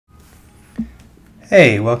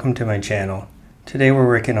Hey, welcome to my channel. Today we're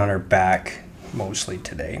working on our back, mostly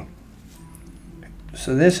today.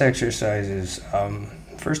 So this exercise is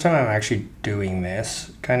first time I'm actually doing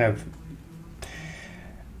this. Kind of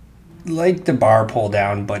like the bar pull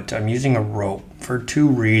down, but I'm using a rope for two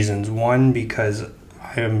reasons. One, because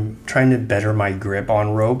I'm trying to better my grip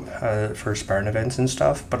on rope for Spartan events and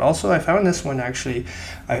stuff, but also I found this one actually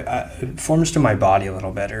it forms to my body a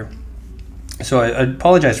little better. So I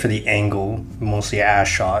apologize for the angle, mostly ass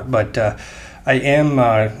shot, but I am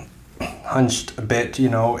hunched a bit, you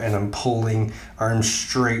know, and I'm pulling arms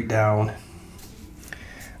straight down.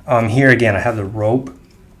 Here again, I have the rope,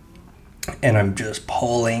 and I'm just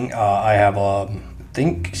pulling. I have, I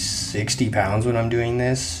think, 60 pounds when I'm doing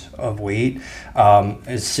this of weight.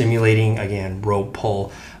 It's simulating, again, rope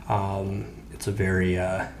pull. It's a very...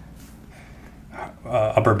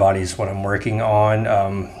 upper body is what I'm working on,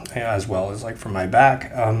 as well as like for my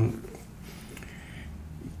back,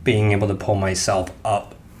 being able to pull myself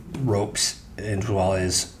up ropes as well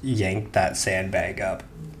as yank that sandbag up.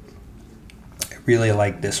 I really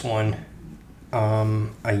like this one. I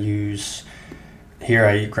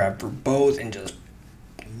grab for both and just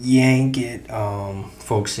yank it,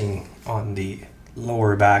 focusing on the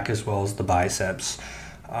lower back as well as the biceps,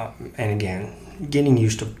 and again, getting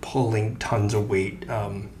used to pulling tons of weight,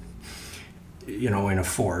 you know, in a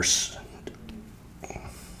force.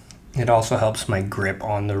 It also helps my grip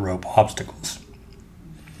on the rope obstacles.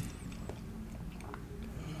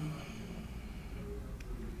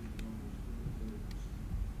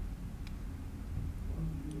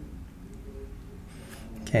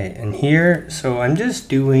 Okay, and here, so I'm just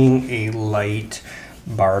doing a light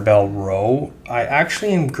barbell row. I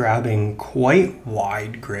actually am grabbing quite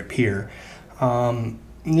wide grip here.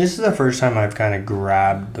 This is the first time I've kind of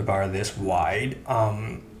grabbed the bar this wide,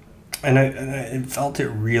 and I felt it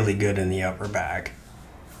really good in the upper back.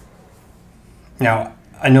 Now,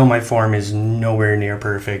 I know my form is nowhere near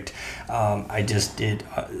perfect. I just did,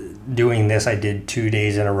 doing this, I did 2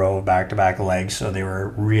 days in a row of back-to-back legs, so they were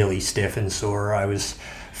really stiff and sore. I was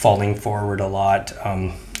falling forward a lot,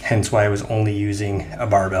 hence why I was only using a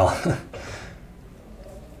barbell.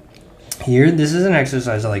 Here, this is an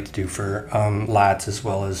exercise I like to do for lats as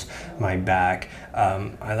well as my back.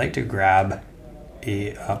 I like to grab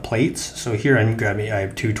plates. So here I'm grabbing, I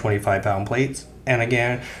have two 25-pound plates, and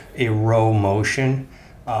again, a row motion.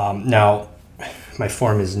 Now, my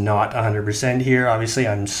form is not 100% here. Obviously,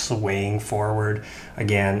 I'm swaying forward.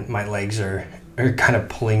 Again, my legs are kind of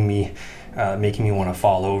pulling me, making me want to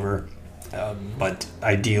fall over. But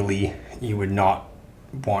ideally, you would not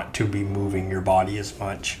want to be moving your body as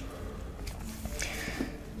much.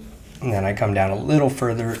 And then I come down a little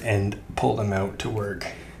further and pull them out to work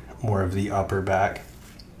more of the upper back.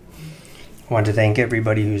 I want to thank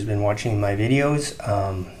everybody who's been watching my videos.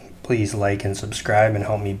 Please like and subscribe and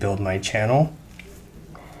help me build my channel.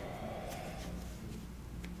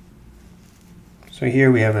 So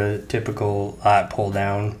here we have a typical lat pull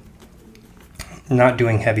down. Not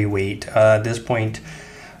doing heavy weight. At this point,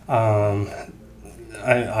 I'm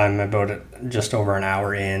about just over an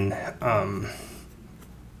hour in.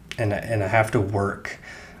 And I have to work,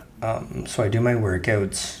 so I do my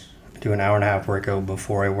workouts. I do an hour-and-a-half workout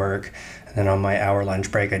before I work, and then on my hour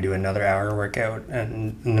lunch break I do another hour workout,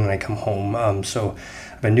 and then I come home. So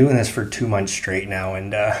I've been doing this for 2 months straight now,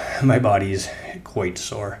 and my body is quite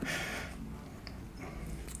sore.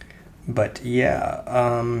 But yeah,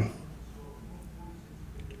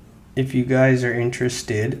 if you guys are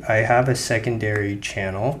interested, I have a secondary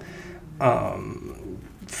channel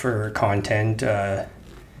for content.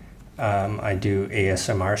 I do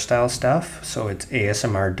ASMR style stuff, so it's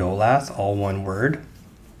ASMR Dolath, all one word.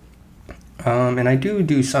 And I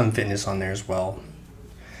do some fitness on there as well.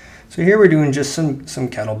 So here we're doing just some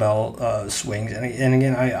kettlebell swings, and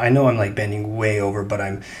again, I know I'm like bending way over, but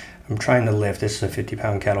I'm trying to lift. This is a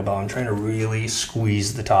 50-pound kettlebell. I'm trying to really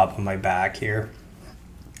squeeze the top of my back here.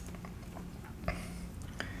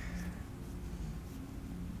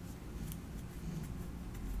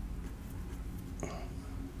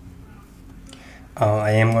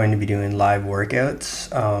 I am going to be doing live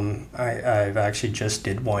workouts. I've actually just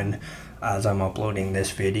did one as I'm uploading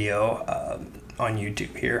this video on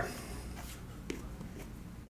YouTube here.